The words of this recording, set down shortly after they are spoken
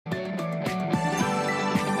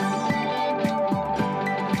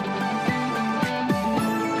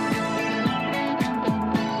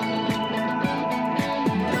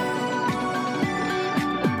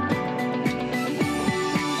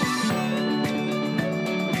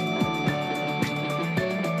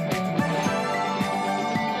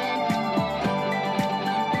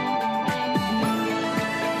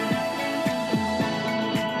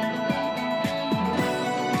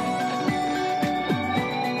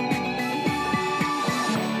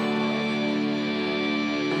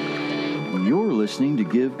listening to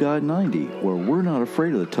Give God 90, where we're not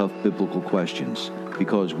afraid of the tough biblical questions,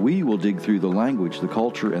 because we will dig through the language, the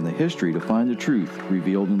culture, and the history to find the truth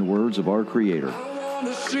revealed in the words of our Creator. I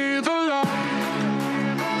wanna see the light.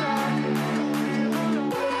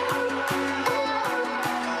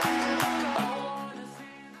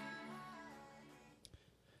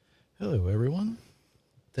 Hello, everyone.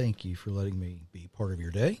 Thank you for letting me be part of your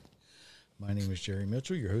day. My name is Jerry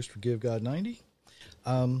Mitchell, your host for Give God 90.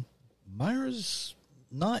 Myra's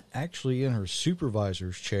not actually in her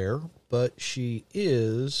supervisor's chair, but she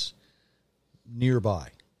is nearby.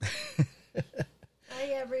 Hi,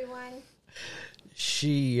 everyone.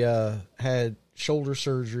 She had shoulder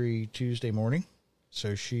surgery Tuesday morning,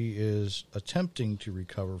 so she is attempting to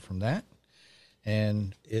recover from that.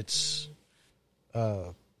 And it's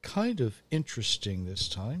kind of interesting this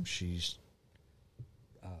time. She's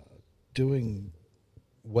doing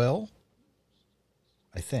well,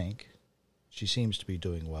 I think. She seems to be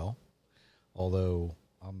doing well, although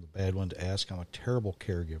I'm the bad one to ask. I'm a terrible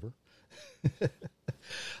caregiver.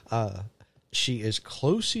 She is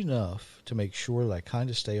close enough to make sure that I kind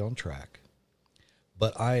of stay on track,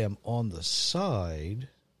 but I am on the side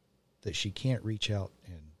that she can't reach out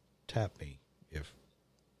and tap me if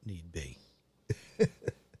need be.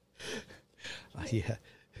 Yeah,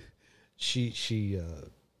 she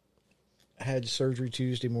had surgery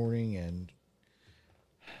Tuesday morning and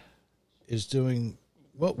is doing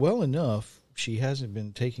well enough. She hasn't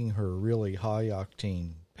been taking her really high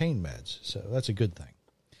octane pain meds, so that's a good thing.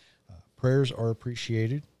 Prayers are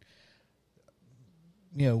appreciated.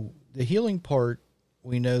 You know, the healing part,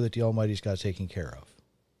 we know that the Almighty's got taken care of.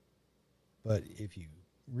 But if you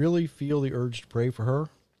really feel the urge to pray for her,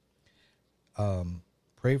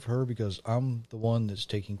 pray for her, because I'm the one that's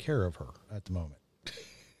taking care of her at the moment.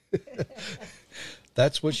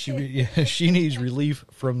 That's what she needs relief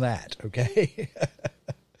from that. Okay.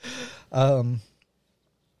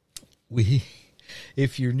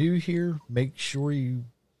 If you're new here, make sure you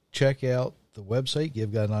check out the website,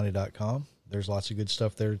 givegod90.com. There's lots of good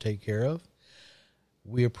stuff there to take care of.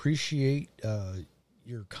 We appreciate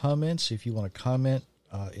your comments. If you want to comment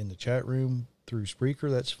in the chat room through Spreaker,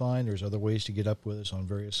 that's fine. There's other ways to get up with us on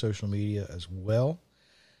various social media as well.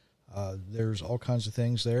 There's all kinds of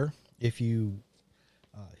things there. If you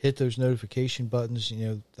hit those notification buttons, you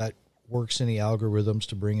know, that works in the algorithms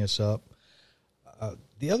to bring us up.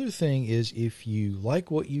 The other thing is, if you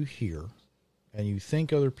like what you hear and you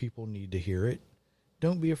think other people need to hear it,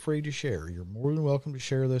 don't be afraid to share. You're more than welcome to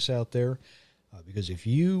share this out there, because if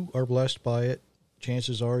you are blessed by it,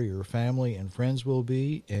 chances are your family and friends will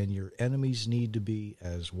be, and your enemies need to be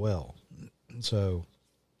as well. So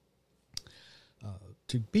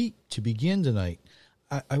to begin tonight,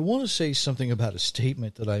 I want to say something about a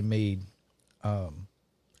statement that I made, and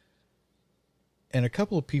a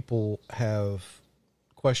couple of people have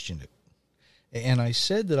questioned it. And I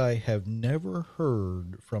said that I have never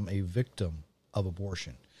heard from a victim of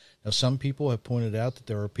abortion. Now, some people have pointed out that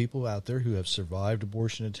there are people out there who have survived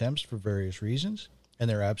abortion attempts for various reasons, and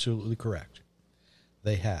they're absolutely correct.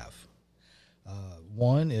 They have.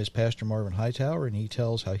 One is Pastor Marvin Hightower, and he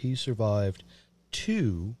tells how he survived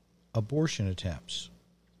 2 abortion attempts.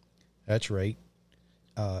 That's right.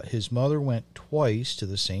 His mother went twice to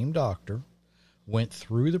the same doctor, went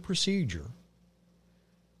through the procedure,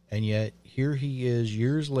 and yet here he is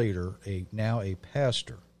years later, now a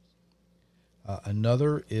pastor.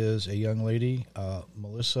 Another is a young lady,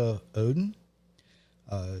 Melissa Oden.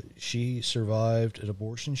 She survived an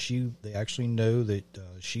abortion. They actually know that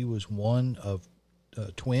she was one of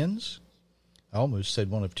twins. I almost said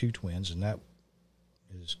one of 2 twins, and that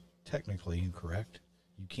is technically incorrect.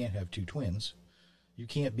 You can't have 2 twins. You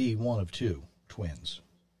can't be one of 2 twins,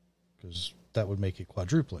 because that would make it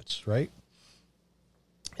quadruplets, right?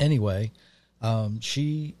 Anyway,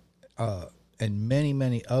 she and many,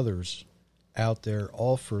 many others out there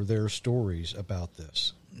offer their stories about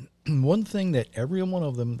this. One thing that every one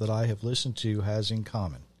of them that I have listened to has in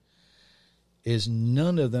common is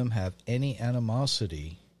none of them have any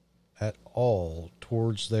animosity at all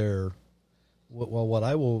towards their, what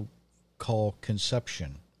I will call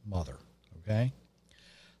conception mother, okay?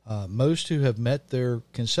 Most who have met their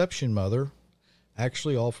conception mother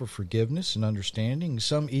actually offer forgiveness and understanding.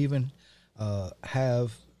 Some even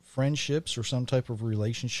have friendships or some type of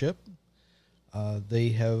relationship.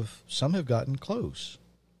 Some have gotten close.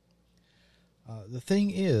 The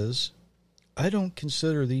thing is, I don't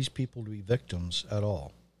consider these people to be victims at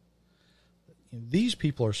all. These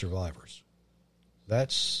people are survivors.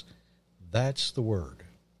 That's the word.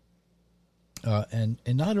 And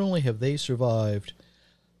not only have they survived,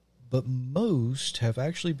 but most have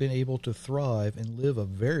actually been able to thrive and live a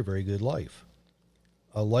very, very good life.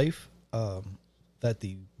 A life that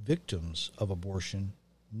the victims of abortion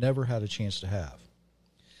never had a chance to have.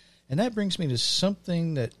 And that brings me to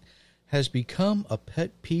something that has become a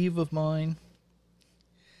pet peeve of mine,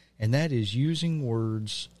 and that is using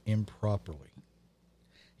words improperly.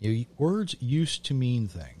 Words used to mean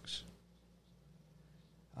things.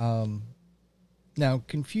 Now,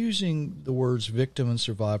 confusing the words victim and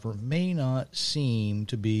survivor may not seem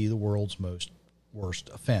to be the world's worst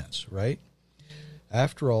offense, right?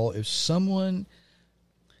 After all, if someone,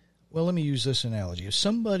 well, let me use this analogy. If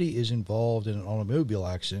somebody is involved in an automobile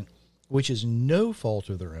accident, which is no fault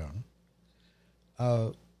of their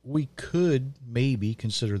own, we could maybe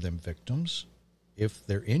consider them victims if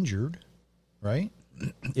they're injured, right?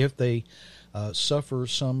 If they suffer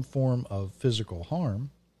some form of physical harm.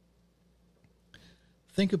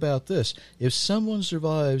 Think about this. If someone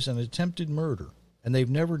survives an attempted murder and they've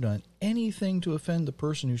never done anything to offend the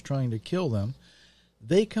person who's trying to kill them,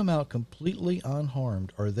 they come out completely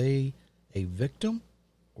unharmed. Are they a victim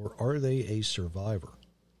or are they a survivor?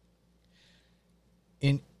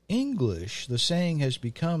 In English, the saying has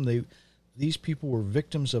become these people were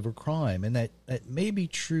victims of a crime, and that may be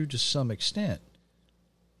true to some extent.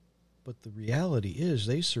 But the reality is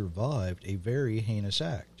they survived a very heinous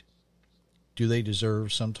act. Do they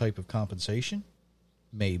deserve some type of compensation?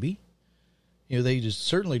 Maybe. They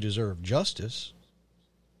certainly deserve justice.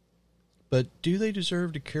 But do they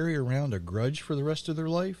deserve to carry around a grudge for the rest of their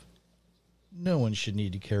life? No one should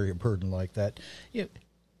need to carry a burden like that.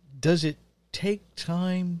 Does it take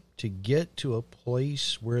time to get to a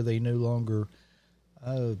place where they no longer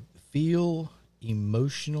feel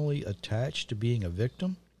emotionally attached to being a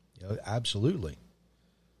victim? Absolutely.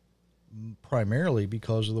 Primarily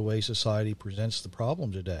because of the way society presents the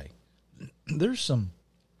problem today. There's some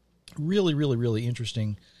really, really, really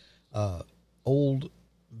interesting old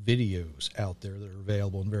videos out there that are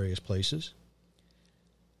available in various places.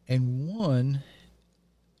 And one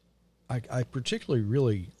I particularly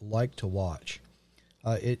really like to watch.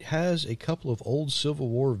 It has a couple of old Civil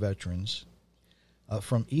War veterans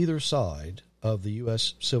from either side of the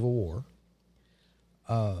U.S. Civil War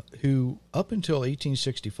who, up until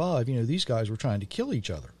 1865, these guys were trying to kill each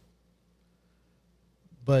other.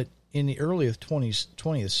 But in the early 20th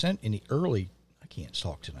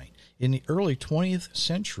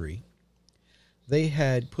century, they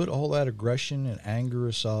had put all that aggression and anger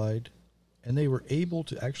aside, and they were able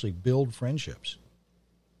to actually build friendships.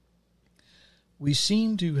 We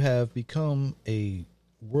seem to have become a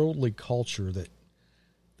worldly culture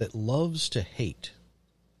that loves to hate.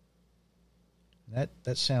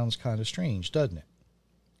 That sounds kind of strange, doesn't it?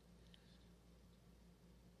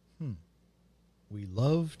 We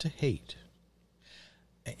love to hate.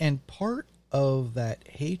 And part of that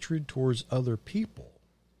hatred towards other people,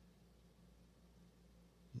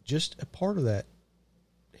 just a part of that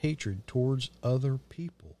hatred towards other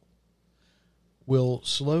people, will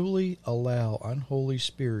slowly allow unholy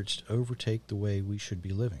spirits to overtake the way we should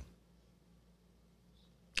be living.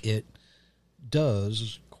 It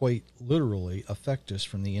does quite literally affect us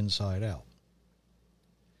from the inside out.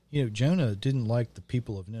 Jonah didn't like the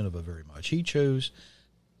people of Nineveh very much. He chose,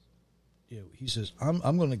 he says,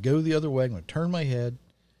 I'm going to go the other way. I'm going to turn my head,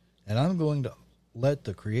 and I'm going to let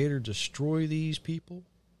the Creator destroy these people.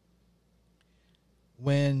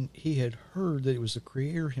 When he had heard that it was the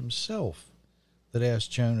Creator himself that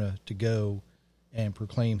asked Jonah to go and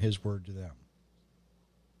proclaim his word to them.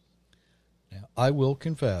 Now, I will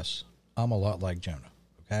confess, I'm a lot like Jonah,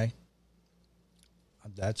 okay?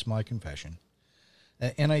 That's my confession.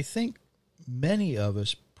 And I think many of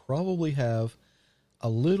us probably have a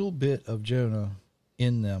little bit of Jonah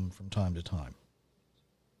in them from time to time.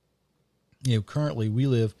 Currently we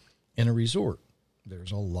live in a resort.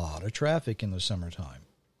 There's a lot of traffic in the summertime.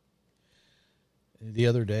 The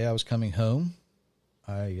other day I was coming home.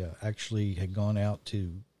 I actually had gone out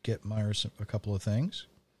to get Myra a couple of things.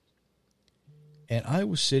 And I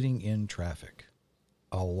was sitting in traffic.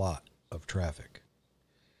 A lot of traffic.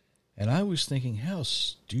 And I was thinking how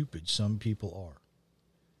stupid some people are.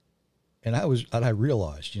 And I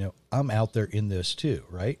realized, I'm out there in this too,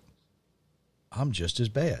 right? I'm just as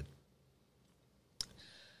bad.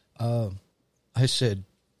 I said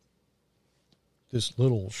this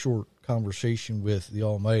little short conversation with the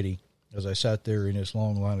Almighty as I sat there in this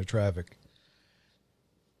long line of traffic.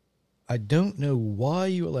 I don't know why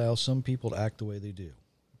you allow some people to act the way they do,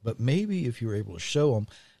 but maybe if you were able to show them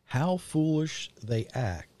how foolish they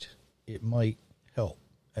act, it might help,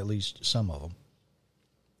 at least some of them.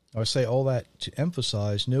 I say all that to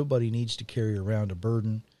emphasize nobody needs to carry around a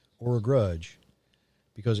burden or a grudge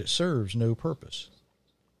because it serves no purpose.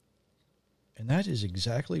 And that is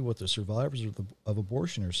exactly what the survivors of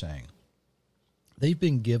abortion are saying. They've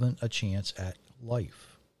been given a chance at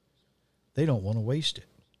life. They don't want to waste it.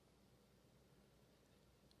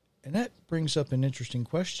 And that brings up an interesting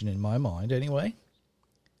question in my mind anyway.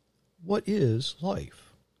 What is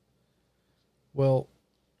life? Well,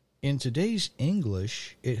 in today's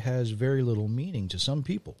English, it has very little meaning to some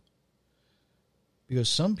people. Because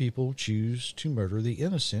some people choose to murder the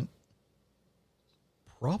innocent,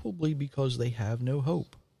 probably because they have no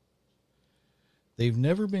hope. They've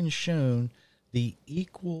never been shown the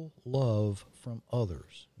equal love from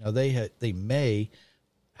others. Now, they may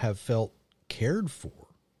have felt cared for,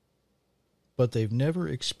 but they've never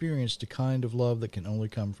experienced the kind of love that can only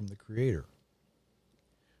come from the Creator.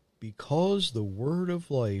 Because the word of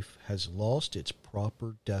life has lost its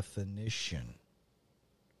proper definition.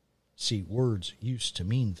 See, words used to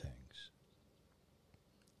mean things.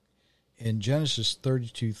 In Genesis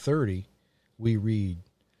 32:30, we read,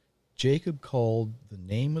 Jacob called the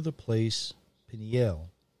name of the place Peniel,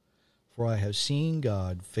 for I have seen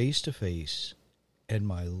God face to face, and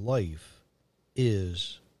my life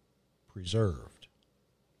is preserved.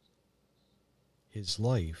 His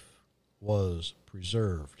life was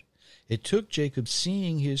preserved. It took Jacob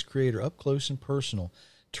seeing his Creator up close and personal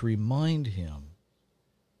to remind him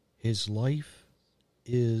his life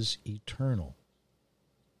is eternal.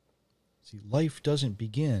 See, life doesn't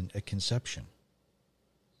begin at conception.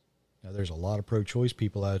 Now, there's a lot of pro-choice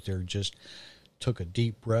people out there who just took a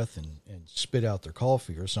deep breath and spit out their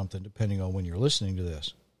coffee or something, depending on when you're listening to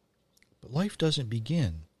this. But life doesn't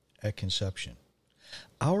begin at conception.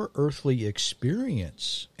 Our earthly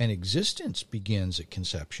experience and existence begins at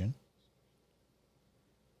conception,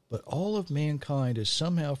 but all of mankind has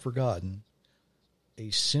somehow forgotten a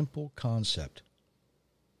simple concept.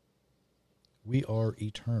 We are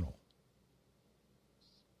eternal.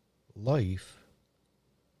 Life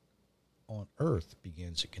on earth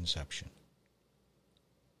begins at conception.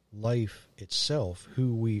 Life itself,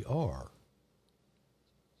 who we are,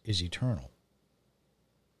 is eternal.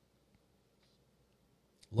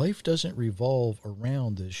 Life doesn't revolve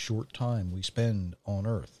around this short time we spend on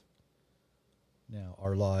earth. Now,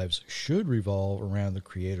 our lives should revolve around the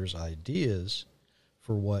Creator's ideas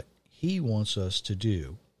for what He wants us to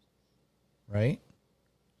do, right?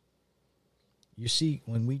 You see,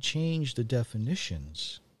 when we change the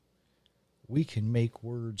definitions, we can make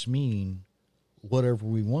words mean whatever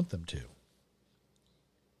we want them to.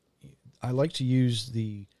 I like to use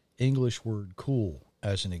the English word cool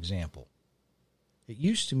as an example. It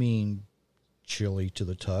used to mean chilly to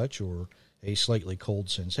the touch or a slightly cold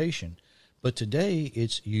sensation, but today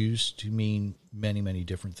it's used to mean many, many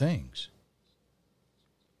different things.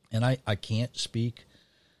 And I can't speak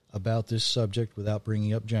about this subject without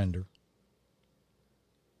bringing up gender,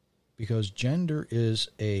 because gender is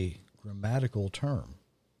a grammatical term,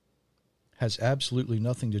 has absolutely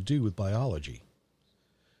nothing to do with biology.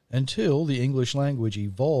 Until the English language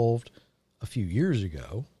evolved a few years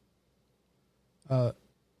ago,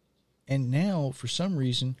 and now, for some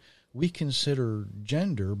reason, we consider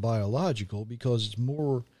gender biological because it's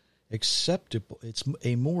more acceptable. It's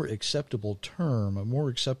a more acceptable term, a more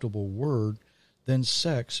acceptable word than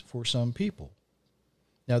sex for some people.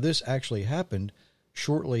 Now, this actually happened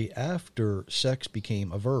shortly after sex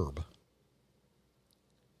became a verb.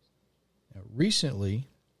 Now, recently,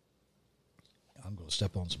 I'm going to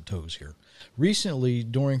step on some toes here. Recently,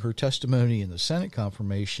 during her testimony in the Senate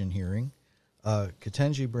confirmation hearing,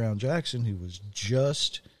 Ketanji Brown Jackson, who was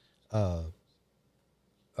just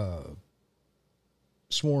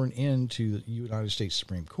sworn into the United States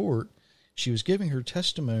Supreme Court, she was giving her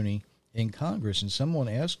testimony in Congress, and someone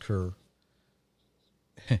asked her,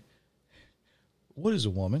 what is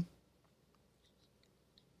a woman?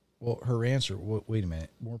 Well, her answer, wait a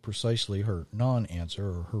minute, more precisely, her non-answer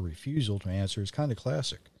or her refusal to answer is kind of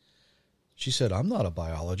classic. She said, I'm not a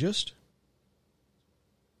biologist.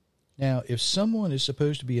 Now, if someone is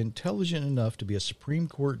supposed to be intelligent enough to be a Supreme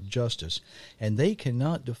Court justice and they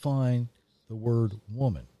cannot define the word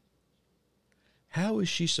woman, how is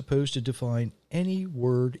she supposed to define any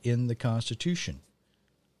word in the Constitution?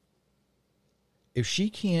 If she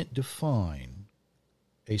can't define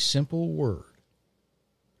a simple word,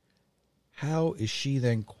 how is she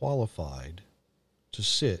then qualified to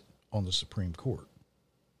sit on the Supreme Court?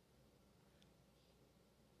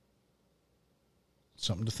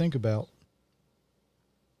 Something to think about.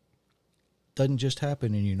 Doesn't just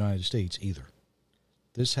happen in the United States either.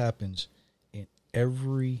 This happens in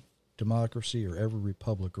every democracy or every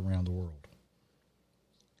republic around the world.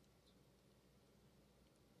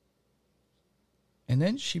 And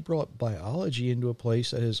then she brought biology into a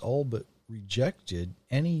place that has all but rejected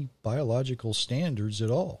any biological standards at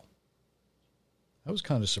all. That was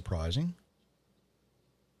kind of surprising.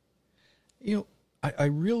 You know, I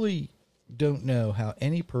really don't know how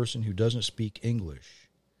any person who doesn't speak English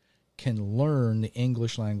can learn the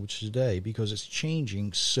English language today because it's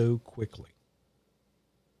changing so quickly.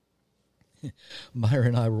 Myra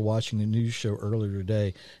and I were watching the news show earlier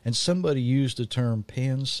today, and somebody used the term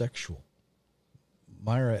pansexual.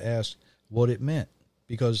 Myra asked what it meant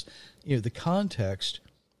because, you know, the context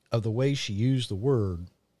of the way she used the word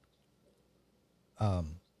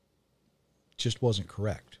just wasn't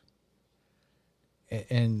correct.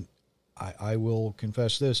 And I will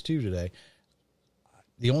confess this too today.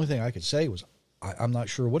 The only thing I could say was I'm not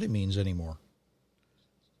sure what it means anymore.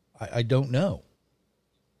 I don't know.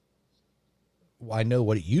 I know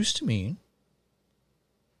what it used to mean,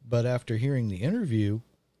 but after hearing the interview,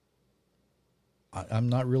 I'm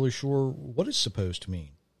not really sure what it's supposed to mean.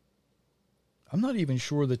 I'm not even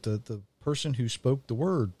sure that the person who spoke the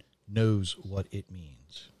word knows what it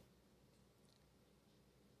means.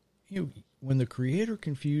 You know, when the Creator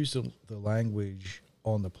confused the language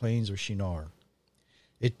on the plains of Shinar,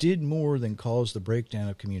 it did more than cause the breakdown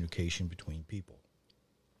of communication between people.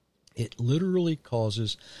 It literally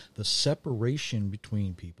causes the separation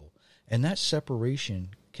between people. And that separation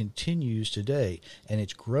continues today, and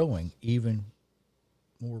it's growing even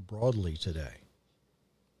more broadly today.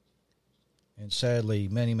 And sadly,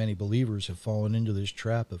 many, many believers have fallen into this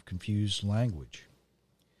trap of confused language.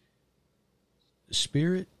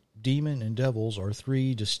 Spirit, demon, and devils are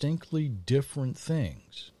three distinctly different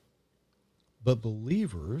things. But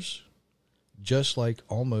believers, just like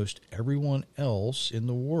almost everyone else in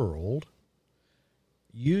the world,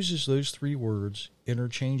 uses those three words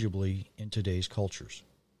interchangeably in today's cultures.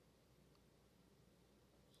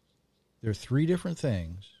 They're three different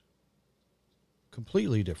things,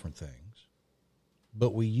 completely different things,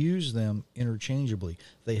 but we use them interchangeably.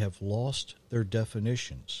 They have lost their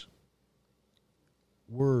definitions.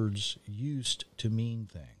 Words used to mean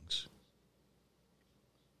things.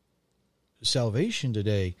 Salvation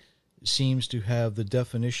today seems to have the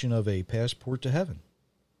definition of a passport to heaven.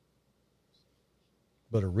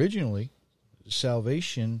 But originally,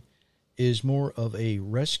 salvation is more of a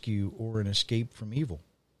rescue or an escape from evil.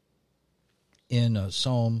 In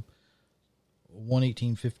Psalm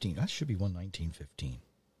 118:15, that should be 119:15.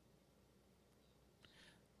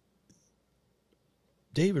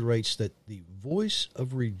 David writes that the voice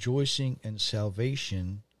of rejoicing and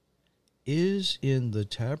salvation is in the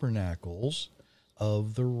tabernacles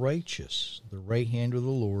of the righteous. The right hand of the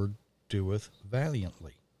Lord doeth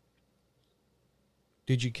valiantly.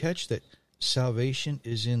 Did you catch that salvation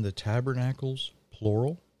is in the tabernacles,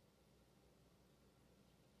 plural?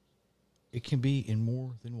 It can be in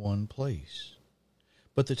more than one place.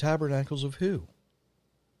 But the tabernacles of who?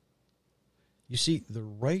 You see, the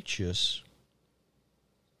righteous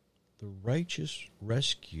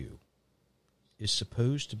rescue is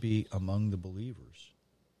supposed to be among the believers.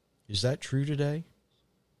 Is that true today?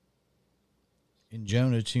 In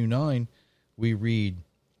Jonah 2:9, we read,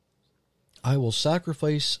 I will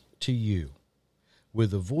sacrifice to you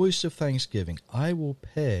with a voice of thanksgiving. I will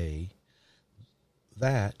pay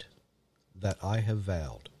that I have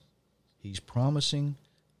vowed. He's promising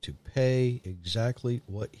to pay exactly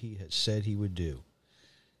what he has said he would do.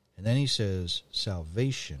 And then he says,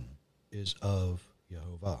 salvation is of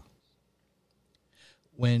Jehovah.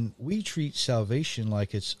 When we treat salvation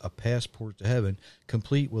like it's a passport to heaven,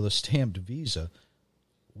 complete with a stamped visa,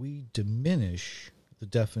 we diminish the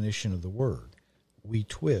definition of the word. We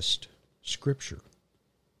twist Scripture.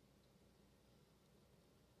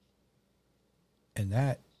 And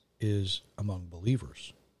that is among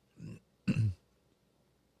believers.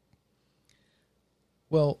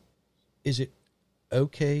 Well, is it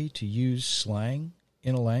okay to use slang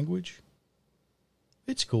in a language?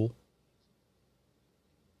 It's cool.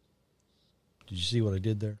 Did you see what I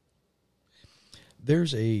did there?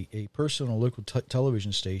 There's a person on a local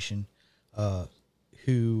television station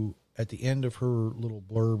who, at the end of her little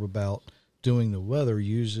blurb about doing the weather,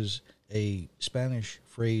 uses a Spanish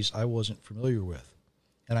phrase I wasn't familiar with.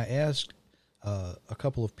 And I asked a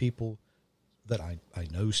couple of people that I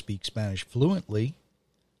know speak Spanish fluently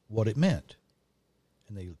what it meant.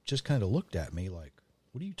 And they just kind of looked at me like,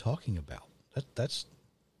 what are you talking about? That's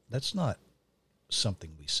not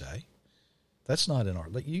something we say. That's not in our...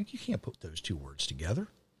 You can't put those two words together.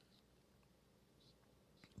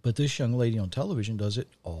 But this young lady on television does it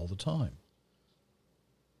all the time.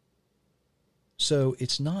 So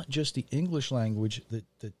it's not just the English language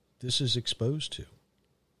that this is exposed to.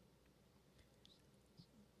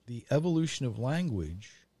 The evolution of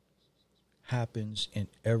language happens in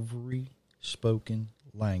every spoken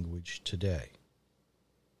language today.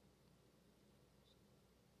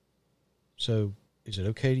 So, is it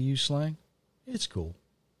okay to use slang? It's cool.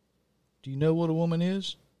 Do you know what a woman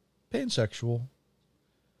is? Pansexual.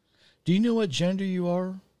 Do you know what gender you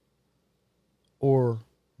are? Or,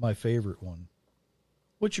 my favorite one,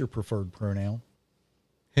 what's your preferred pronoun?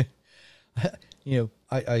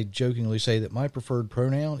 I jokingly say that my preferred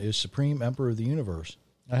pronoun is Supreme Emperor of the Universe.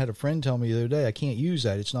 I had a friend tell me the other day, I can't use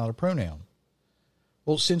that. It's not a pronoun.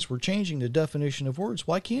 Well, since we're changing the definition of words,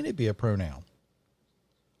 why can't it be a pronoun?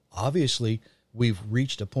 Obviously, we've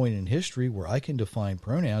reached a point in history where I can define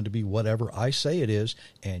pronoun to be whatever I say it is,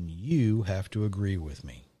 and you have to agree with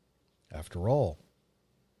me. After all,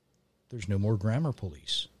 there's no more grammar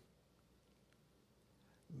police.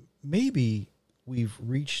 Maybe we've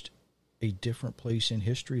reached a different place in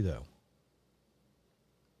history, though.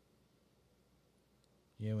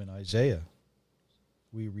 In Isaiah,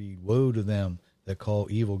 we read, "Woe to them that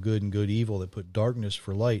call evil good and good evil, that put darkness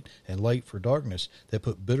for light and light for darkness, that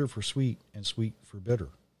put bitter for sweet and sweet for bitter."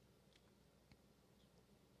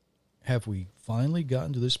 Have we finally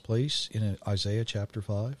gotten to this place in Isaiah chapter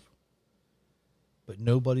 5? But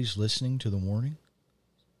nobody's listening to the warning?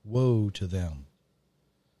 Woe to them.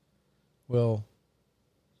 Well,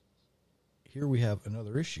 here we have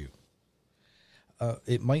another issue.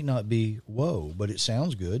 It might not be woe, but it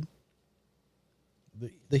sounds good.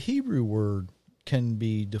 The Hebrew word can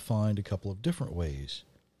be defined a couple of different ways.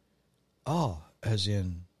 As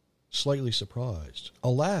in slightly surprised.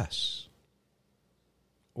 Alas.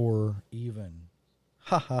 Or even,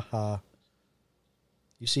 ha ha ha.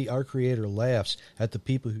 You see, our Creator laughs at the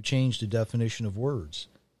people who change the definition of words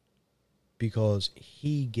because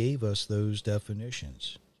He gave us those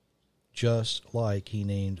definitions, just like He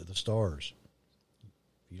named the stars.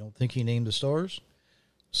 If you don't think He named the stars,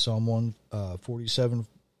 Psalm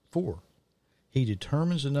 147:4. He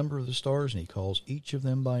determines the number of the stars, and He calls each of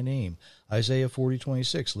them by name. Isaiah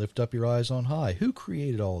 40:26, lift up your eyes on high. Who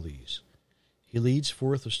created all these? He leads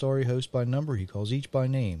forth a starry host by number. He calls each by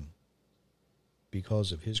name.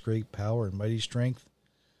 Because of His great power and mighty strength,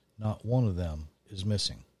 not one of them is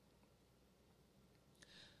missing.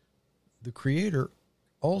 The Creator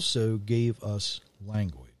also gave us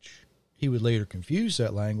language. He would later confuse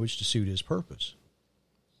that language to suit His purpose.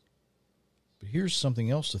 But here's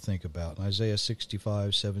something else to think about. In Isaiah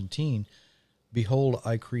 65:17, "Behold,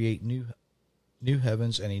 I create new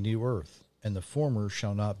heavens and a new earth, and the former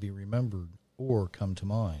shall not be remembered or come to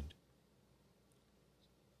mind."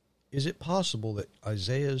 Is it possible that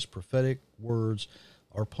Isaiah's prophetic words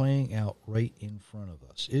are playing out right in front of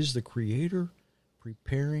us? Is the Creator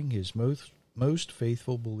preparing His most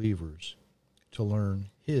faithful believers to learn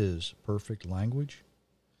His perfect language?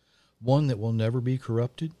 One that will never be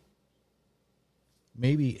corrupted?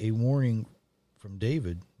 Maybe a warning from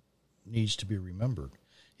David needs to be remembered.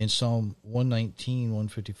 In Psalm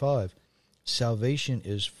 119:155, "Salvation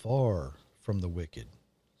is far from the wicked,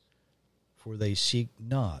 for they seek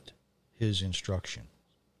not His instruction."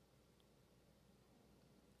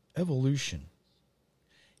 Evolution.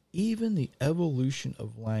 Even the evolution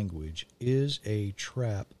of language is a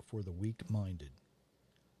trap for the weak-minded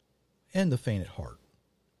and the faint at heart.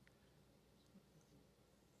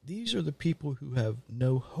 These are the people who have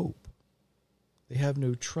no hope. They have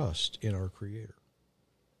no trust in our Creator.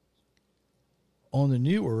 On the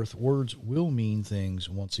new earth, words will mean things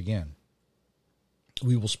once again.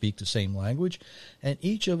 We will speak the same language, and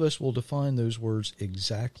each of us will define those words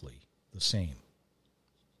exactly the same.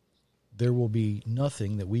 There will be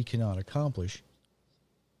nothing that we cannot accomplish,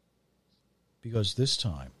 because this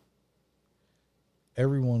time,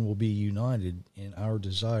 everyone will be united in our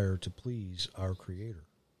desire to please our Creator.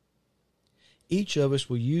 Each of us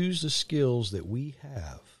will use the skills that we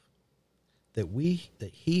have,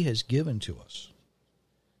 that He has given to us,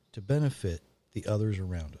 to benefit the others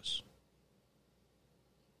around us.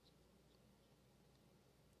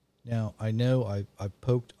 Now, I know I've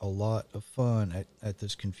poked a lot of fun at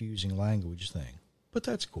this confusing language thing, but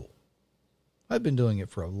that's cool. I've been doing it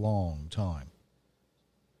for a long time.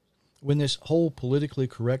 When this whole politically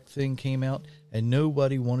correct thing came out and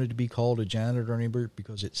nobody wanted to be called a janitor anymore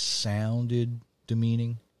because it sounded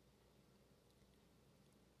demeaning,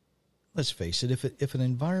 let's face it, if an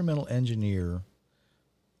environmental engineer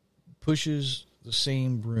pushes the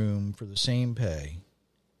same broom for the same pay,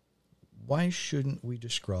 why shouldn't we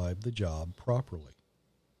describe the job properly?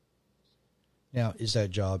 Now, is that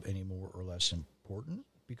job any more or less important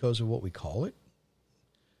because of what we call it?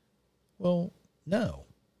 Well, no.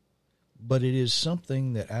 But it is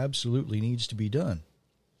something that absolutely needs to be done.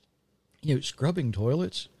 Scrubbing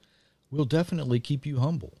toilets will definitely keep you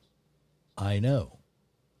humble. I know.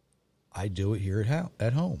 I do it here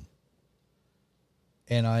at home.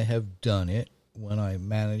 And I have done it when I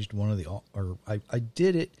managed I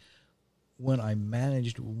did it when I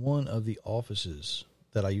managed one of the offices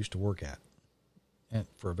that I used to work at, and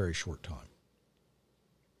for a very short time.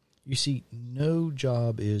 You see, no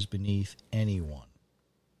job is beneath anyone.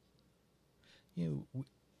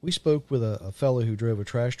 We spoke with a fellow who drove a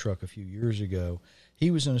trash truck a few years ago. He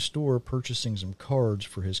was in a store purchasing some cards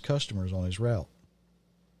for his customers on his route.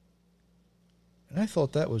 And I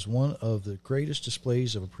thought that was one of the greatest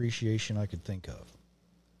displays of appreciation I could think of.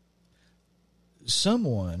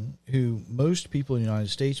 Someone who most people in the United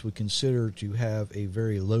States would consider to have a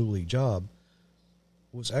very lowly job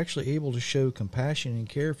was actually able to show compassion and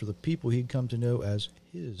care for the people he'd come to know as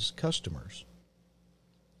his customers.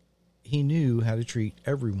 He knew how to treat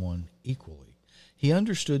everyone equally. He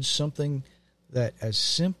understood something that, as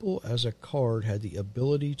simple as a card, had the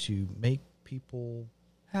ability to make people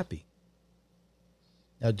happy.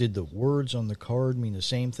 Now, did the words on the card mean the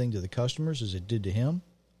same thing to the customers as it did to him?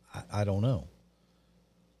 I don't know.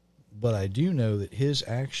 But I do know that his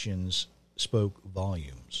actions spoke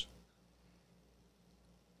volumes.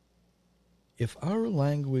 If our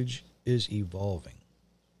language is evolving,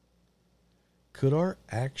 could our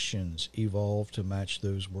actions evolve to match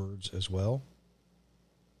those words as well?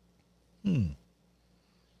 It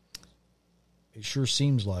sure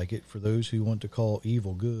seems like it for those who want to call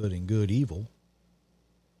evil good and good evil,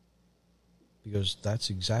 because that's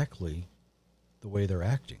exactly the way they're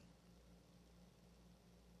acting.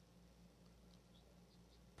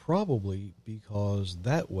 Probably because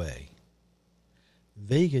that way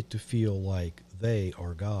they get to feel like they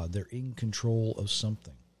are God. They're in control of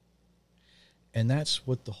something. And that's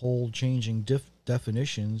what the whole changing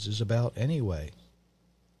definitions is about anyway.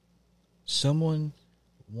 Someone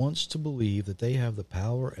wants to believe that they have the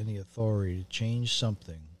power and the authority to change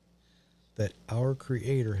something that our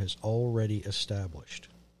Creator has already established.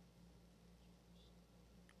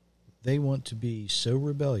 They want to be so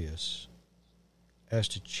rebellious as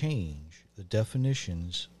to change the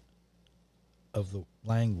definitions of the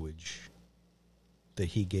language that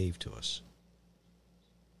He gave to us.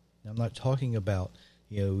 Now, I'm not talking about,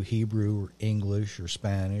 Hebrew or English or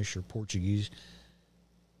Spanish or Portuguese.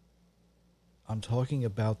 I'm talking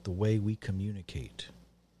about the way we communicate.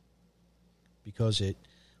 Because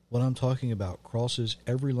what I'm talking about crosses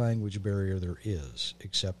every language barrier there is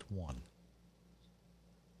except one.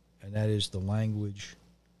 And that is the language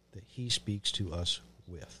that He speaks to us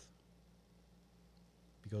with.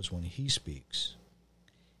 Because when He speaks,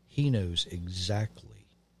 He knows exactly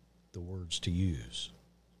the words to use.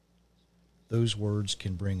 Those words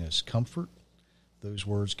can bring us comfort. Those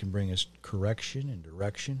words can bring us correction and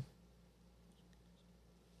direction.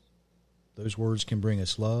 Those words can bring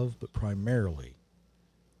us love, but primarily,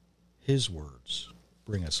 His words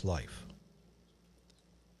bring us life.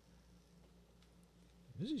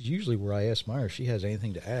 This is usually where I ask Myra if she has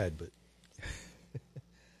anything to add, but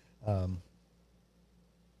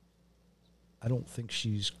I don't think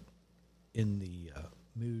she's in the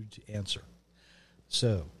mood to answer.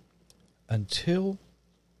 So, until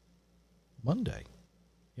Monday,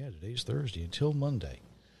 today's Thursday, until Monday,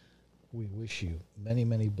 we wish you many,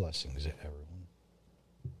 many blessings, everyone.